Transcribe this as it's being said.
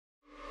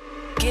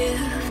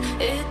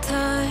it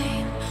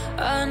time.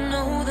 I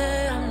know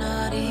that I'm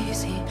not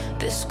easy.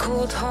 This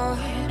cold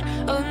heart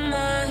of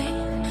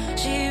mine,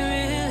 she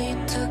really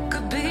took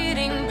a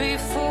beating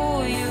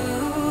before you.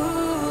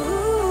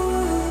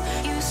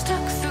 You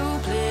stuck through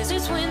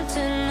blizzards,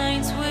 winter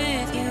nights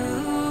with you.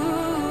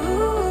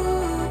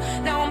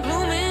 Now I'm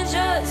blooming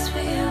just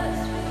for you,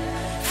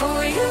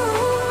 for you.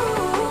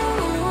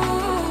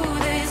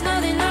 There's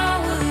nothing I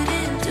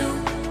wouldn't do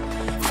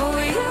for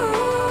you.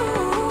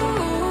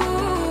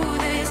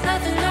 There's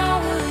nothing I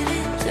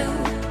wouldn't do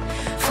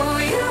for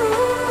you.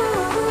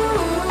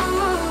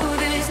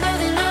 There's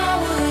nothing I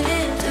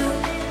wouldn't do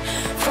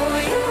for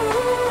you.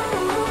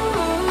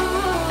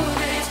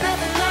 There's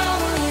nothing I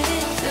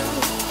wouldn't do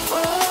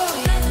for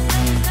you.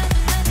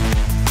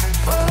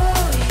 For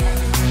you.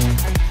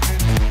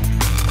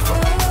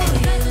 For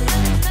you.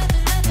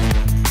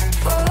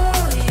 For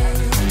you.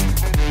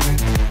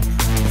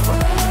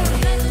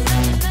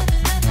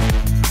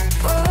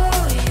 For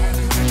you.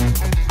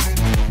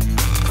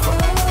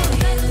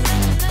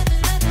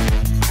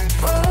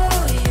 For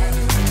you.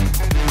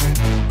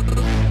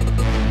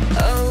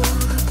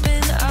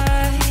 Open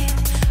eye,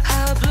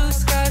 high blue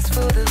skies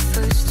for the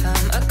first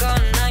time. I got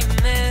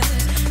nightmares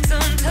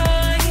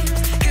sometimes,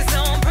 'cause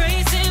I'm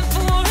bracing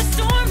for a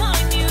storm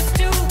I'm used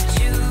to.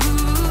 You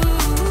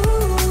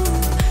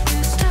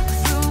stuck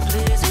through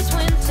blizzards,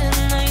 winter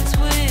nights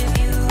with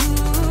you.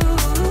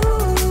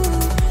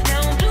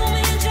 Now I'm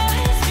blooming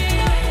just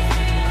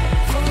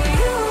for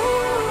you.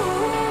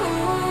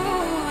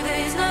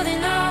 There's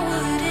nothing I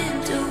wouldn't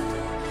do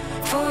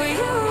for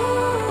you.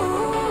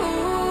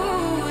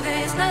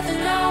 There's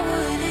nothing I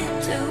wouldn't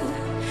do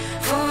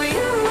for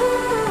you.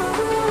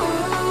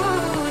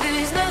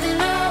 There's nothing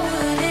I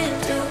wouldn't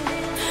do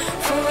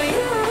for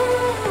you.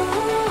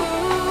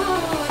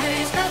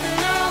 There's nothing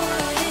I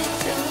wouldn't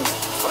do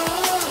for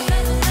you.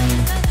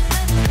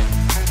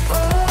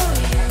 For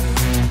you.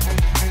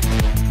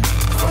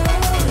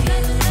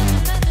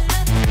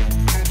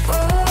 For you.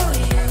 For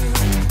you.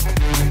 For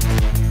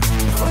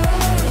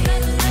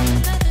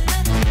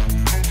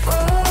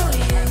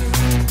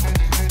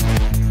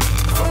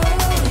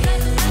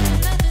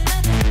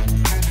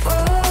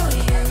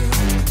you.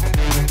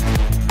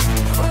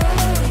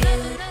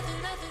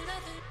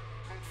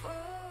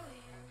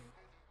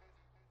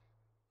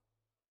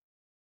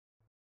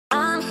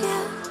 I'm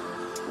here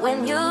when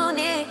you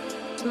need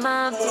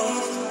my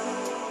voice.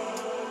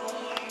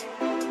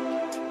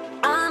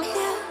 I'm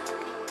here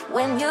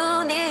when you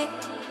need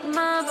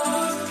my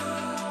voice.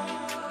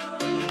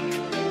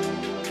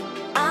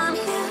 I'm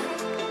here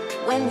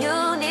when you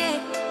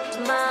need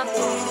my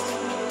voice.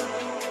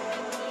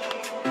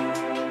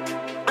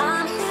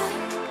 I'm here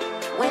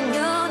when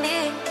you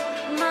need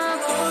my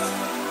voice.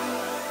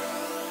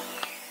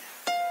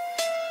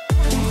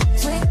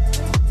 Sweet.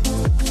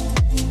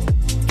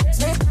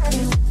 Sweet.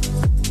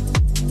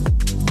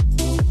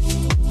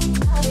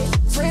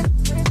 Sweet.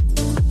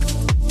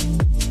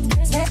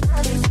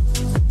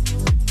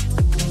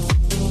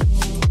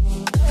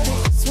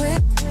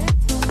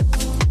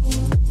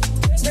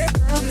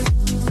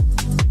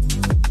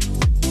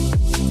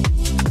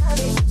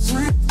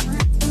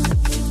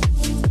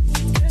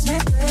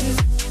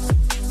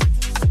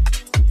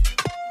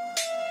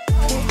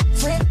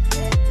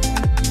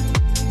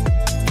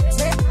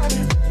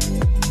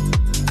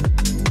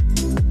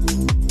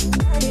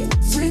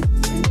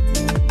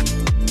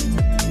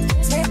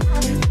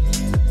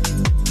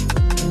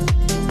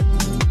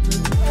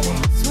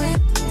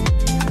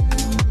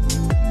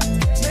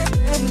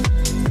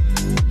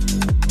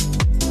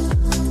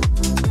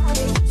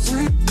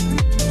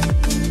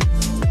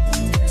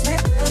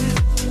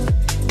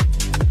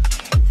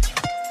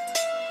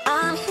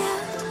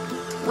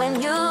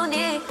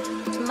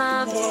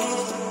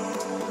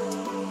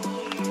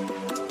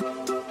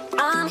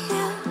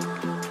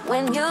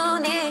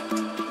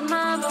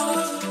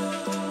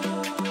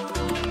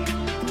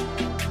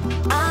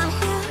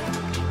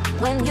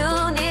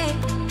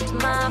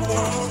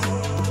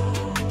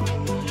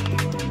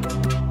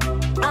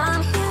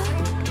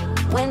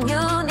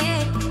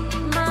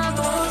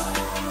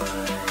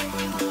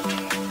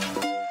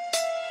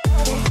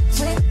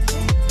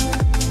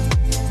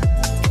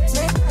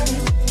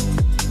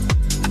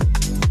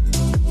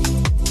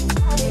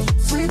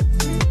 Sweet.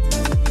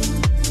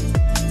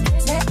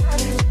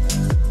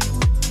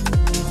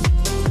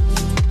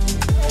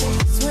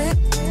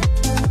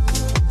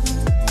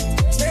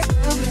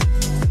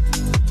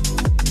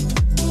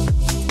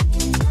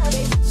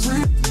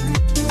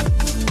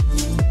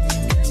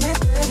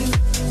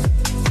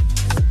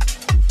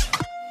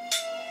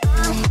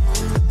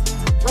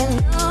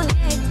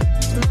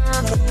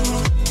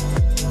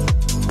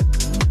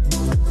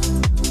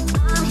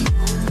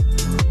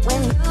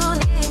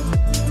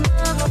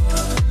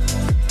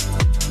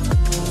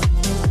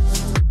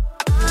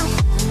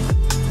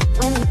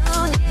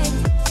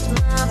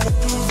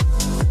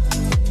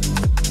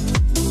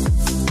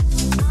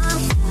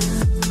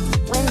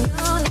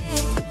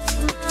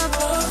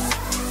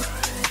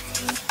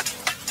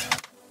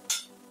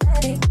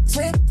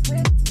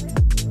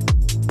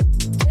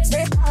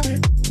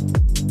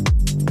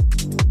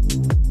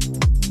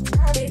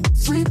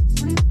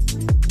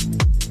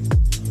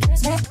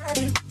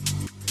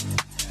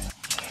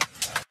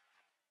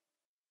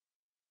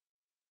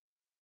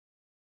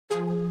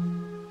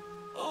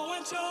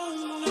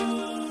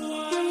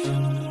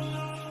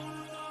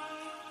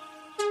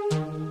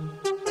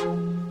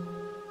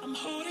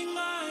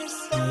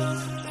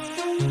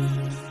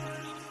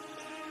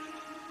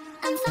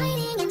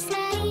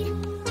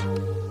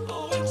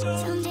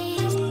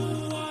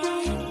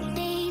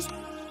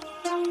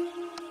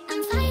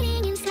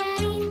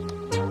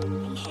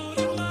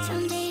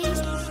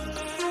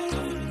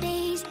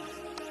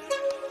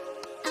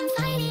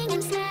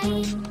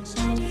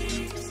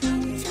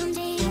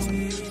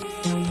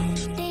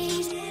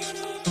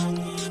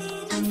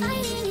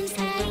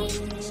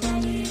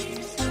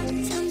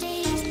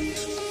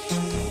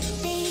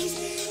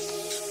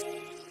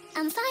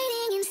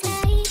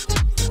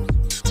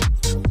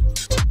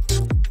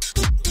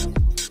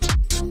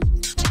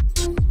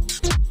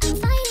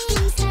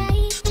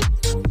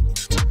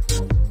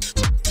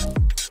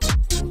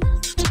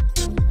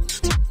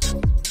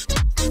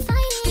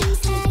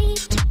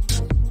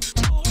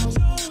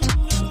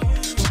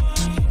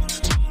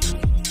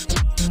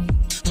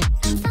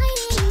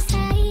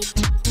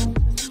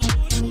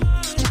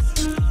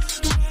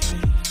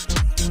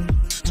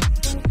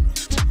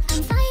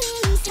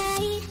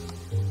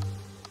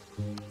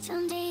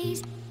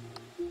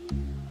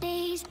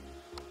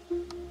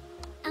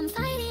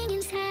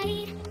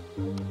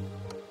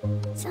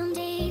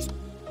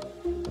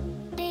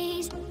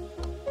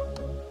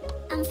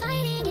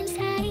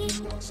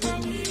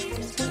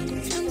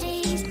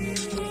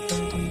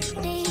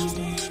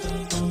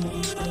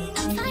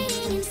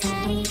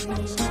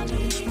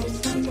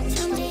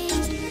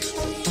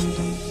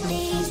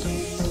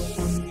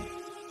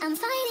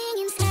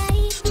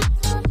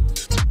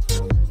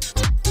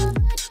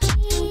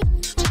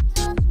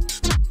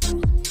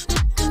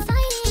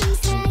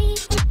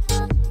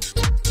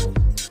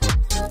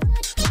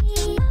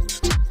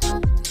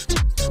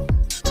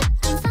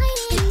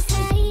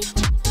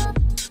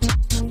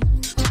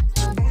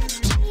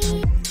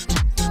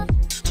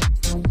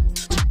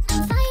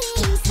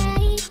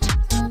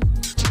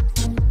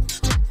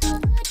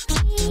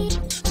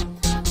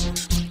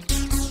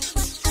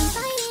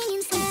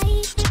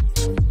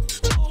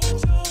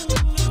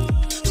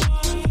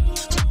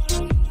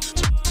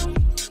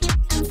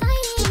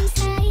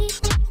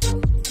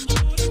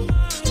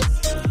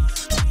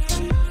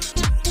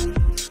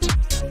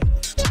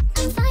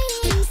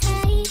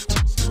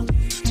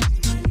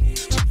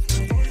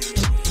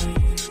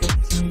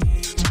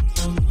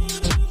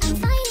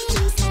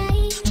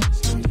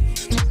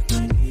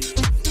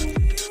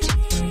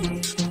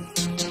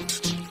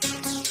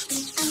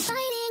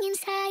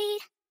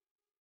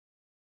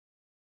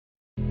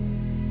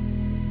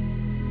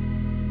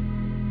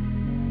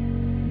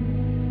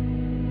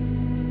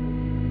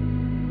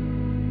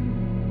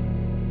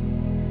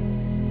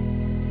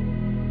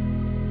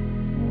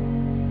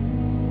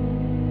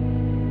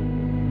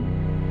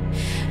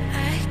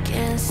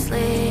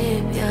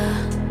 sleep, yeah.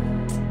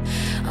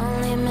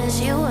 Only miss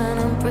you when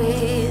I'm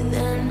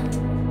breathing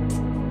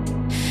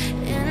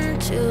in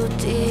too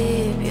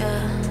deep,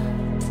 yeah.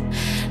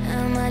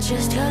 Am I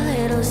just your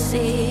little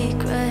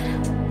secret?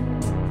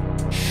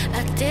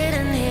 I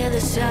didn't hear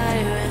the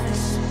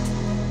sirens.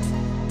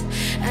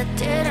 I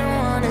didn't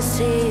wanna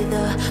see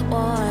the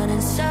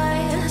warning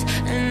signs,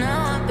 and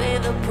now I pay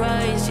the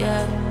price,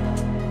 yeah.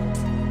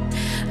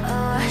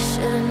 Oh, I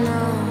should've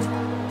known.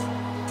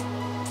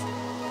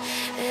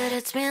 It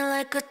hits me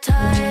like a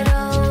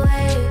tidal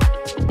wave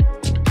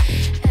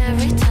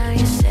every time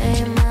you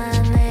say my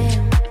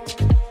name.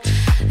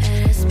 It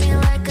hits me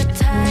like a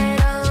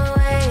tidal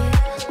wave.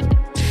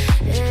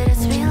 It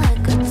hits me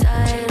like a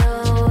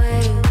tidal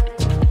wave.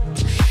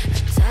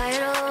 A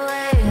tidal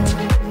wave.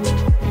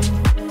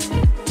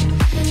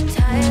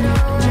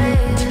 Tidal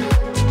wave.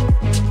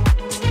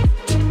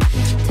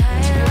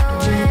 Tidal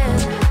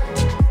wave.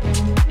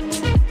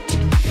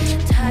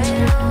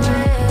 Tidal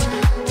wave.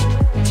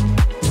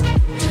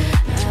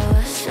 I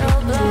was so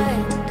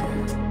blind,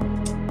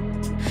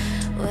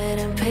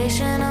 waiting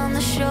patient on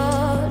the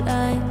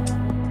shoreline.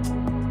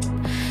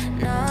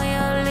 Now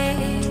you're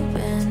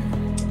leaving,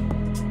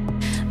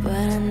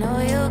 but I know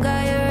you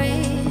got your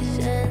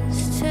reasons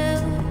too.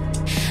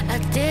 I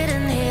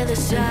didn't hear the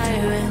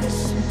sirens.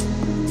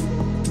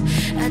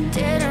 I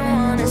didn't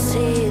wanna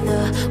see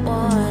the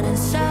warning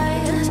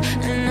signs,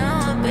 and now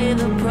I pay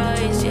the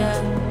price, yeah.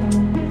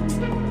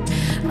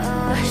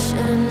 Oh, I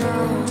should've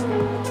known.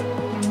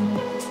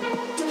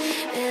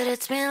 It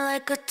hits me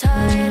like a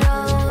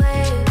tidal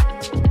wave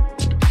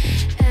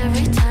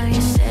every time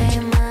you say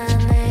my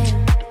name.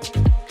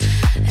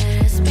 It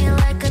hits me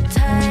like a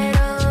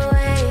tidal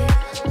wave.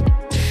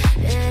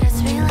 It hits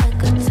me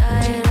like a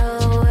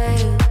tidal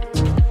wave.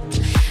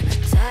 A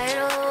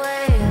tidal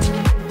wave.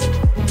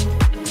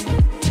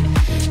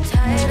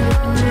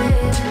 Tidal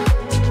wave.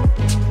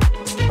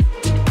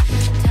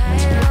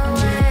 Tidal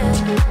wave.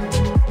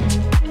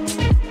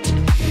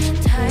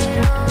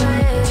 Tidal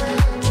wave.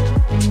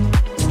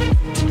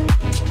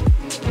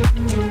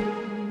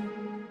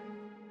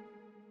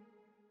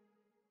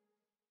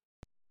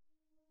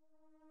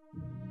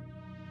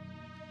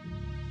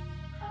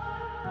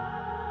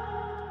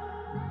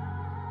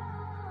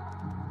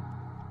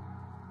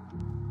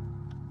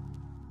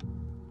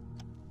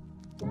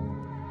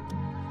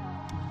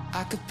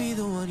 I could be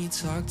the one you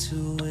talk to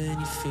when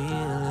you're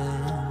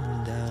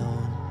feeling down.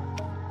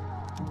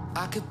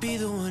 I could be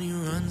the one you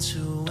run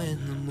to when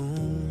the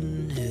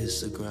moon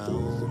hits the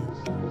ground.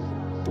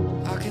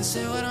 I can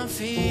say what I'm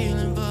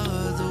feeling,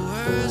 but the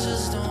words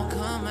just don't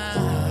come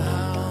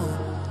out.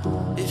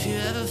 If you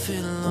ever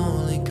feeling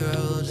lonely,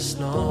 girl, just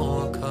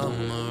know I'll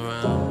come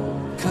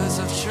around. 'Cause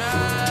I've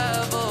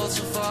traveled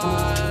so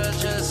far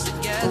just to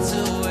get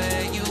to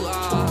where you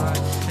are.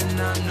 And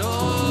I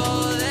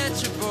know that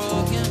you're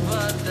broken,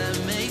 but that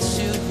makes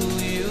you who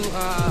you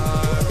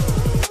are.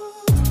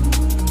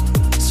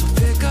 So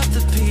pick up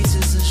the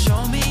pieces and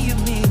show me you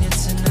mean it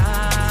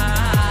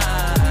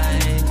tonight.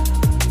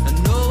 I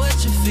know what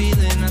you're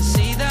feeling, I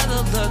see that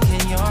look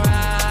in your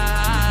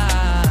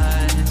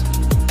eyes.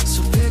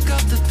 So pick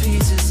up the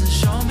pieces and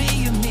show me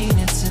you mean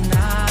it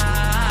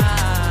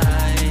tonight.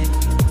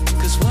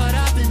 'Cause what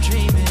I've been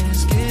dreaming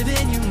is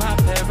giving you my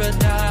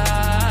paradise.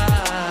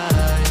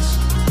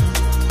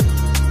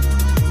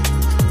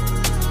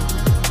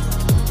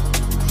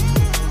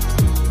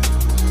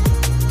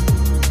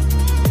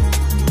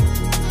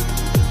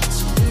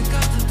 So pick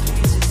up the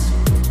pieces.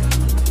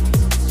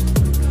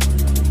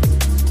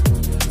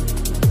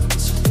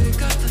 So pick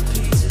up the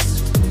pieces.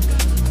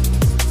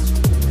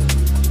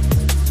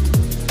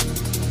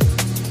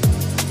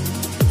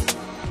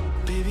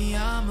 Baby,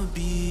 I'ma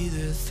be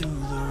there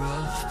through the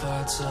rough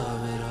parts of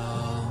it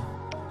all.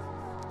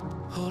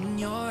 Holding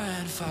your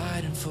hand,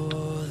 fighting for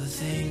the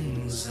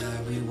things that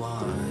we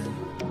want.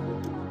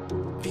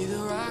 Be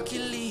the rock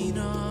you lean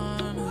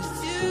on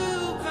with you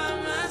by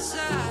my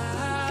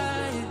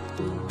side.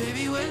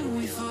 Baby, when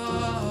we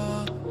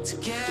fall,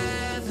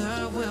 together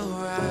we'll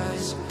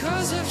rise.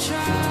 'Cause I've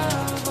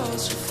traveled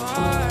so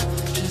far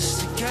just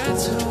to get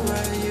to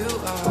where you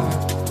are.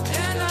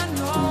 And I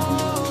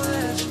know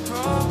that you're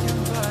broken,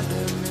 but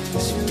that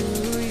makes you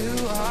who you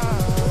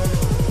are.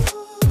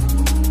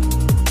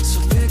 So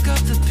pick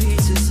up the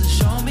pieces and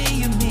show me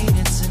you mean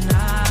it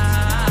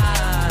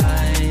tonight.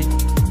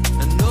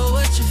 I know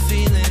what you're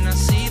feeling, I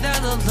see that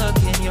look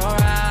in your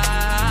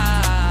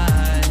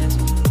eyes.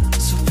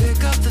 So pick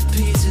up the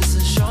pieces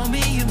and show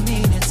me you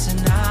mean it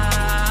tonight.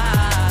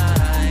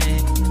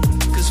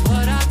 'Cause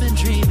what I've been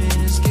dreaming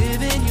is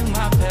giving you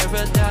my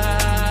paradise.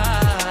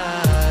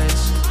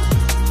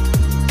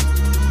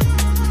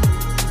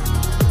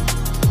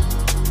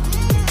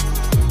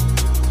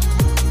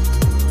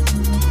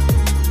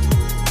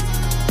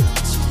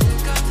 So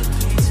pick up the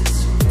pieces.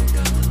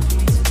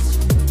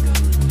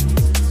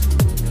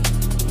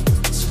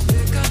 So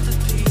pick up the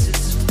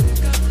pieces.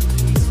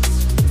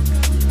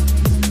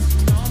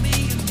 Show me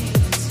you mean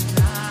it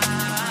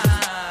tonight.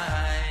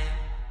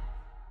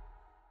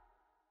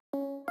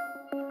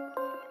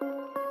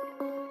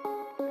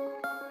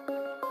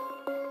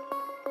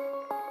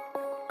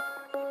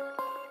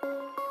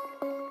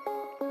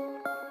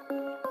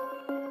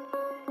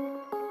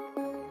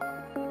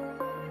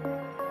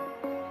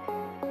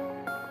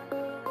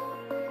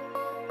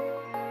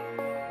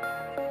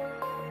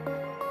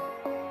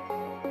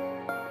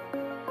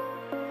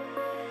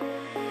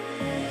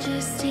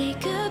 just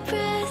take a